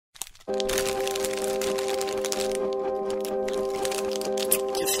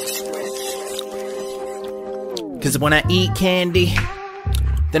Cause when I eat candy,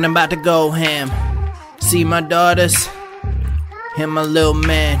 then I'm about to go ham. See my daughters, and my little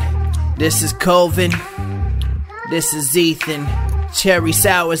man. This is Colvin, this is Ethan. Cherry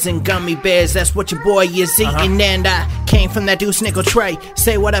sours and gummy bears, that's what your boy is eating. And I came from that deuce nickel tray.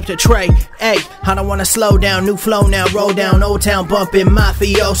 Say what up to Trey. Hey, I don't wanna slow down, new flow now. Roll down, old town bumping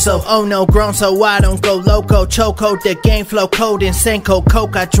mafioso. Oh no, grown so I don't go loco. Choco, the game flow cold and Senko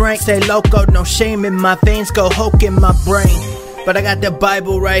Coke. I drank, stay loco, no shame in my veins. Go hoke in my brain. But I got the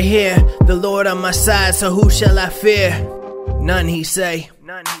Bible right here, the Lord on my side, so who shall I fear? None, he say.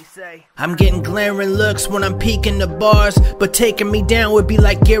 I'm getting glaring looks when I'm peeking the bars, but taking me down would be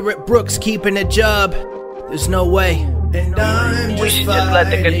like Garrett Brooks keeping a job. There's no way. And we should just let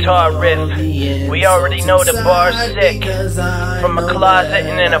the guitar riff. We already know the bar's sick. From a closet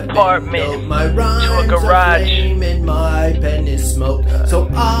in an apartment to a garage. To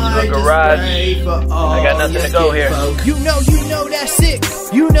a garage. I got nothing to go here. You know that's sick.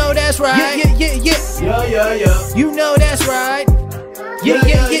 You know that's right. Yeah. You know that's right. Yeah.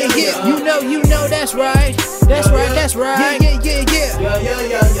 You know that's right. That's right. Yeah.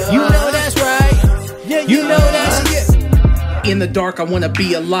 You know that's right. You know that's it. In the dark, I wanna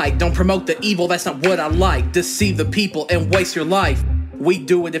be a light. Don't promote the evil, that's not what I like. Deceive the people and waste your life. We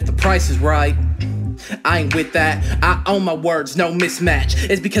do it if the price is right. I ain't with that, I own my words, no mismatch.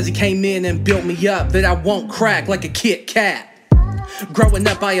 It's because he came in and built me up that I won't crack like a Kit Kat. Growing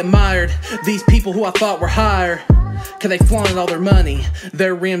up, I admired these people who I thought were higher, cause they flaunted all their money,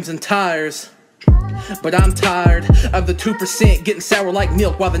 their rims and tires. But I'm tired of the 2% getting sour like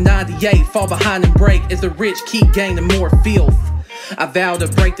milk, while the 98 fall behind and break as the rich keep gaining more filth. I vow to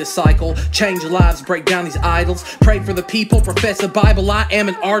break this cycle, change lives, break down these idols, pray for the people, profess the Bible. I am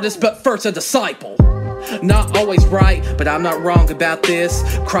an artist, but first a disciple. Not always right, but I'm not wrong about this.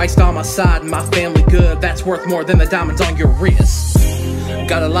 Christ on my side and my family good, that's worth more than the diamonds on your wrist.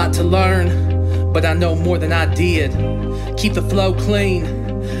 Got a lot to learn, but I know more than I did. Keep the flow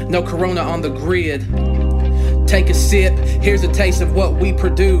clean, no corona on the grid. Take a sip, here's a taste of what we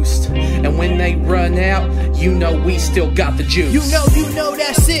produced. And when they run out, you know we still got the juice. You know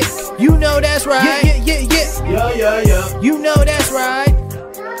that's it. You know that's right. Yeah. You know that's right.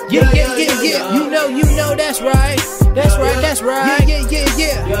 Yeah. You know that's right. That's right. Yeah.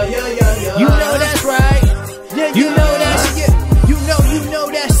 You know that's right. You know that's it. You know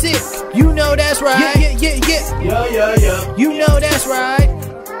that's it. You know that's right. Yeah. You know that's right.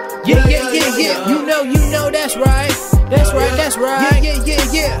 Yeah. You know that's right. That's right.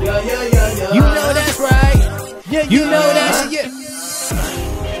 Yeah. You know that's right. You know that's it.